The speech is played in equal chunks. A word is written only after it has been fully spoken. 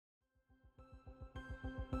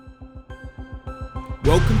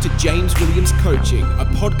Welcome to James Williams Coaching, a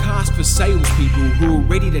podcast for salespeople who are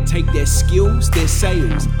ready to take their skills, their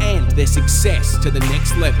sales, and their success to the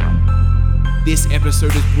next level. This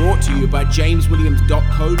episode is brought to you by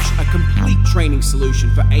JamesWilliams.Coach, a complete training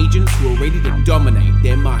solution for agents who are ready to dominate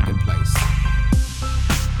their marketplace.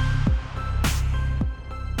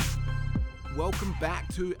 Welcome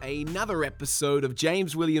back to another episode of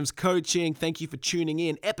James Williams Coaching. Thank you for tuning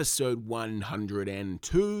in. Episode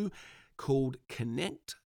 102, called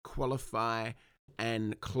Connect, Qualify,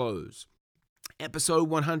 and Close. Episode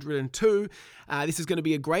 102, this is going to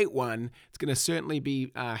be a great one. It's going to certainly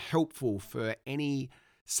be helpful for any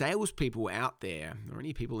salespeople out there, or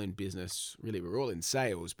any people in business. Really, we're all in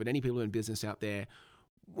sales, but any people in business out there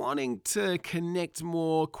wanting to connect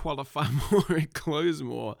more, qualify more, and close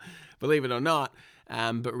more, believe it or not,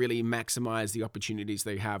 but really maximize the opportunities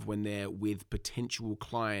they have when they're with potential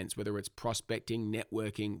clients, whether it's prospecting,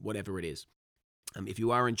 networking, whatever it is. If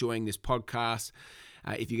you are enjoying this podcast,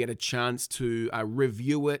 if you get a chance to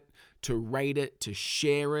review it, to rate it, to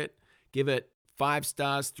share it, give it 5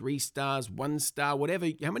 stars, 3 stars, 1 star, whatever,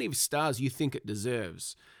 how many stars you think it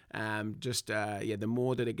deserves. The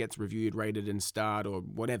more that it gets reviewed, rated, and starred, or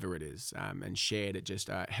whatever it is, and shared, it just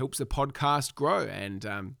helps the podcast grow.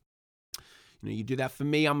 And you do that for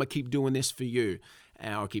me, I'm going to keep doing this for you.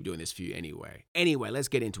 I'll keep doing this for you anyway. Anyway, let's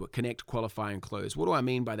get into it. Connect, qualify, and close. What do I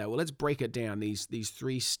mean by that? Well, let's break it down, these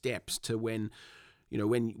 3 steps to when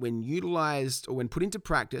utilized or when put into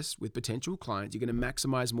practice with potential clients, you're going to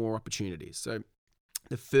maximize more opportunities. So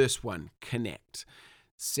the first one, connect.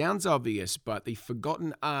 Sounds obvious, but the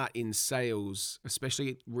forgotten art in sales,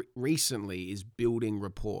 especially recently, is building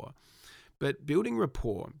rapport. But building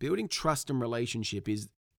rapport, building trust and relationship is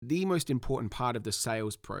the most important part of the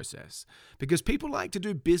sales process, because people like to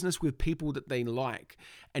do business with people that they like.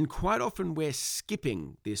 And quite often we're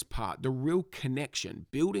skipping this part, the real connection,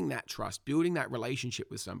 building that trust, building that relationship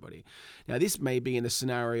with somebody. Now, this may be in the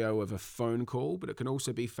scenario of a phone call, but it can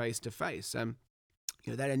also be face-to-face.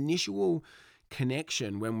 That initial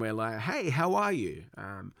connection when we're like, hey, how are you?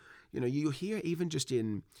 You hear even just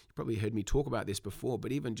you probably heard me talk about this before,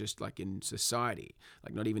 but even just like in society,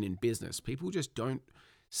 like not even in business, people just don't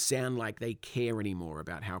sound like they care anymore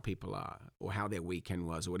about how people are or how their weekend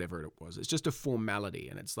was or whatever it was. It's just a formality.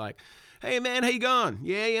 And it's like, hey man, how you going?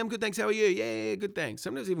 Yeah, I'm good, thanks. How are you? Yeah, good, thanks.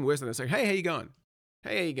 Sometimes even worse than that. It's like, hey, how you going?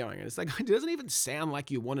 Hey, how you going? And it's like, it doesn't even sound like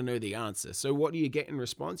you want to know the answer. So what do you get in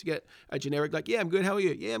response? You get a generic like, yeah, I'm good. How are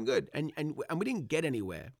you? Yeah, I'm good. And we didn't get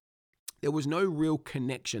anywhere. There was no real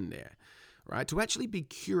connection there, right? To actually be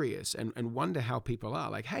curious and wonder how people are.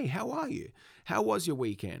 Like, hey, how are you? How was your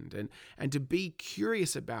weekend? And to be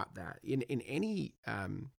curious about that in any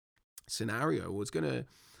scenario, it's going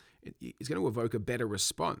to evoke a better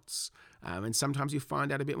response. And sometimes you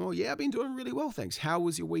find out a bit more. Yeah, I've been doing really well, thanks. How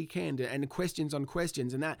was your weekend? And questions on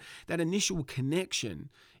questions. And that initial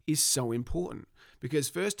connection is so important, because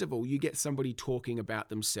first of all, you get somebody talking about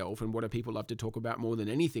themselves, and what do people love to talk about more than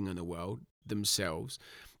anything in the world? Themselves.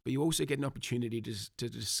 But you also get an opportunity to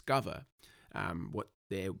discover what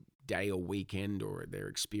their day or weekend or their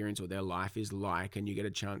experience or their life is like, and you get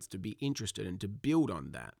a chance to be interested and to build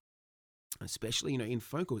on that. Especially, in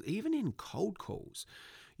phone calls, even in cold calls.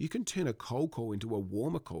 You can turn a cold call into a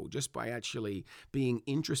warmer call just by actually being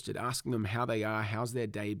interested, asking them how they are, how's their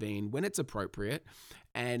day been, when it's appropriate.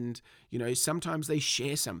 And, sometimes they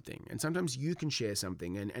share something, and sometimes you can share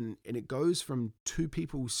something. And it goes from 2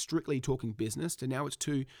 people strictly talking business to now it's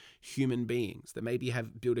 2 human beings that maybe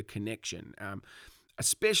have built a connection.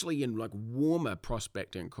 Especially in like warmer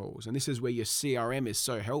prospecting calls. And this is where your CRM is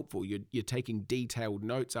so helpful. You're taking detailed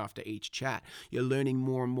notes after each chat. You're learning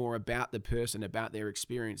more and more about the person, about their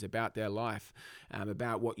experience, about their life,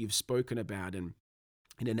 about what you've spoken about. And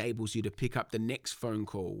it enables you to pick up the next phone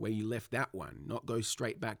call where you left that one, not go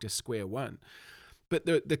straight back to square one. But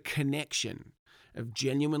the connection of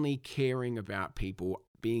genuinely caring about people,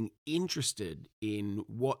 being interested in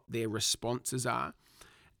what their responses are,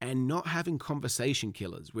 and not having conversation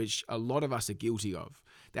killers, which a lot of us are guilty of.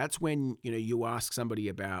 That's when, you ask somebody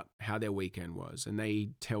about how their weekend was and they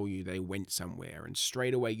tell you they went somewhere, and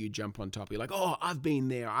straight away you jump on top. You're like, oh, I've been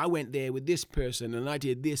there. I went there with this person and I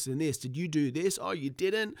did this and this. Did you do this? Oh, you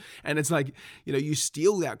didn't? And it's like, you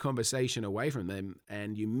steal that conversation away from them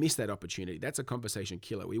and you miss that opportunity. That's a conversation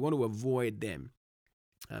killer. We want to avoid them.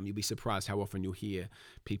 You'll be surprised how often you'll hear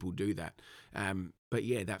people do that. But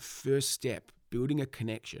yeah, that first step, building a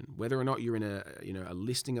connection, whether or not you're in a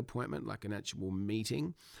listing appointment, like an actual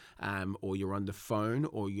meeting, or you're on the phone,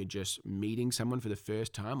 or you're just meeting someone for the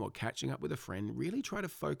first time or catching up with a friend, really try to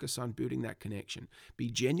focus on building that connection. Be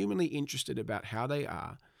genuinely interested about how they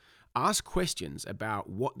are. Ask questions about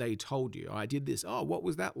what they told you. I did this. Oh, what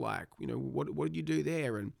was that like? What did you do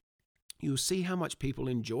there? And you'll see how much people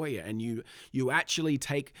enjoy it, and you actually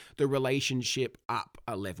take the relationship up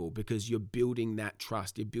a level because you're building that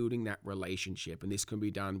trust, you're building that relationship, and this can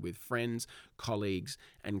be done with friends, colleagues,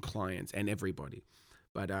 and clients, and everybody.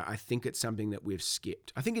 But I think it's something that we've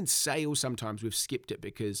skipped. I think in sales sometimes we've skipped it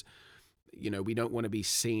because we don't want to be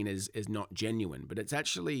seen as not genuine, but it's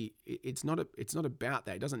actually it's not about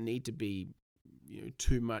that. It doesn't need to be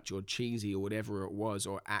too much or cheesy or whatever it was,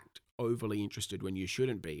 or act overly interested when you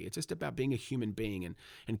shouldn't be. It's just about being a human being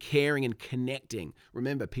and caring and connecting.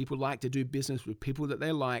 Remember, people like to do business with people that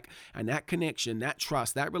they like, and that connection, that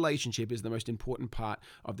trust, that relationship is the most important part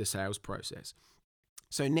of the sales process.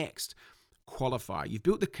 So next, qualify. You've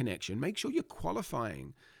built the connection. Make sure you're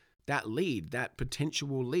qualifying that lead, that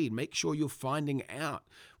potential lead. Make sure you're finding out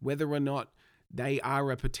whether or not they are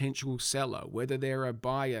a potential seller, whether they're a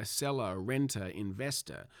buyer, seller, renter,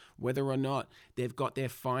 investor, whether or not they've got their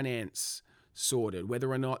finance sorted,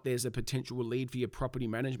 whether or not there's a potential lead for your property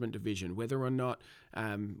management division, whether or not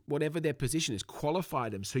whatever their position is, qualify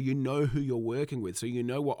them so you know who you're working with, so you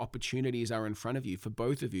know what opportunities are in front of you for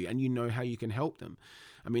both of you, and you know how you can help them.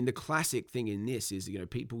 I mean, the classic thing in this is,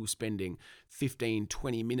 people spending 15,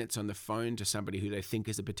 20 minutes on the phone to somebody who they think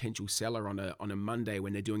is a potential seller on a Monday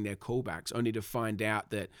when they're doing their callbacks, only to find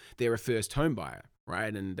out that they're a first home buyer,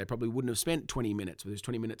 right? And they probably wouldn't have spent 20 minutes, but those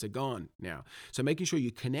 20 minutes are gone now. So making sure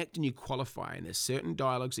you connect and you qualify, and there's certain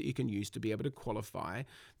dialogues that you can use to be able to qualify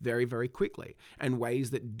very, very quickly, and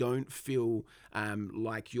ways that don't feel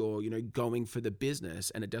like you're, going for the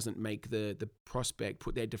business, and it doesn't make the prospect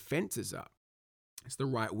put their defenses up. It's the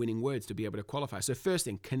right winning words to be able to qualify. So first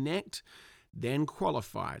thing, connect, then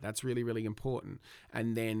qualify. That's really, really important.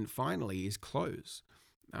 And then finally is close.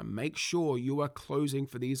 Make sure you are closing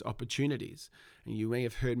for these opportunities. And you may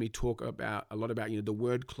have heard me talk a lot about the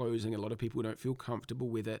word closing. A lot of people don't feel comfortable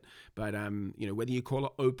with it, but whether you call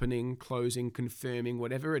it opening, closing, confirming,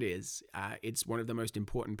 whatever it is, it's one of the most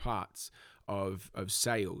important parts of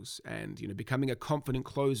sales. And becoming a confident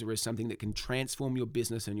closer is something that can transform your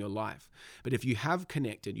business and your life. But if you have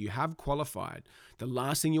connected, you have qualified, the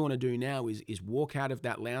last thing you want to do now is walk out of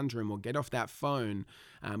that lounge room or get off that phone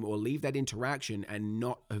or leave that interaction and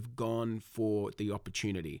not have gone for the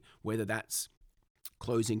opportunity, whether that's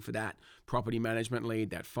closing for that property management lead,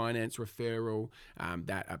 that finance referral,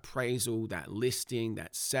 that appraisal, that listing,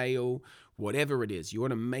 that sale, whatever it is. You want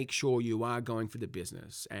to make sure you are going for the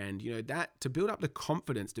business, and that to build up the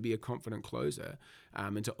confidence to be a confident closer,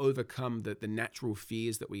 and to overcome the natural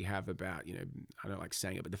fears that we have about, I don't like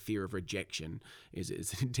saying it, but the fear of rejection is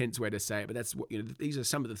an intense way to say it, but that's what, these are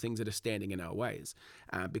some of the things that are standing in our ways.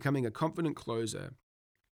 Becoming a confident closer,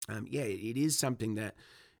 it is something that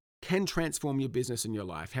can transform your business and your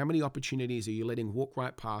life. How many opportunities are you letting walk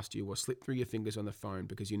right past you or slip through your fingers on the phone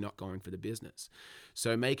because you're not going for the business?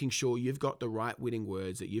 So making sure you've got the right winning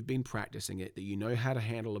words, that you've been practicing it, that you know how to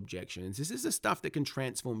handle objections. This is the stuff that can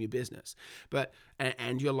transform your business,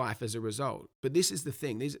 and your life as a result. But this is the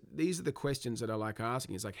thing. These are the questions that I like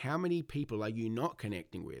asking. It's like, how many people are you not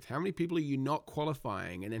connecting with? How many people are you not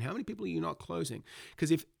qualifying? And then how many people are you not closing?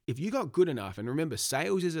 Because if you got good enough, and remember,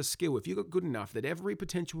 sales is a skill, if you got good enough that every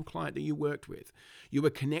potential client that you worked with, you were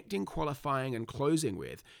connecting, qualifying, and closing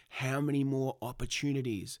with, how many more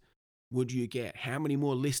opportunities would you get? How many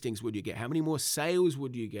more listings would you get? How many more sales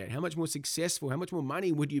would you get? How much more successful, how much more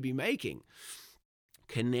money would you be making?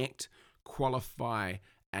 Connect, qualify,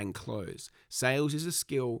 and close. Sales is a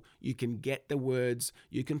skill. You can get the words,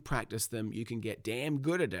 you can practice them, you can get damn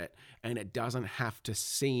good at it, and it doesn't have to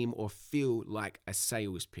seem or feel like a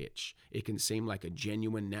sales pitch. It can seem like a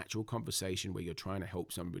genuine, natural conversation where you're trying to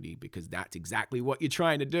help somebody, because that's exactly what you're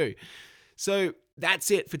trying to do. So that's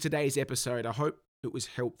it for today's episode. I hope it was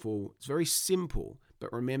helpful. It's very simple,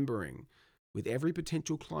 but remembering, with every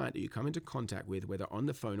potential client that you come into contact with, whether on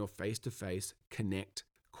the phone or face-to-face, connect,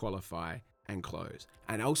 qualify, and close.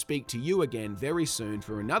 And I'll speak to you again very soon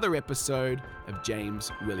for another episode of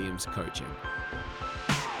James Williams Coaching.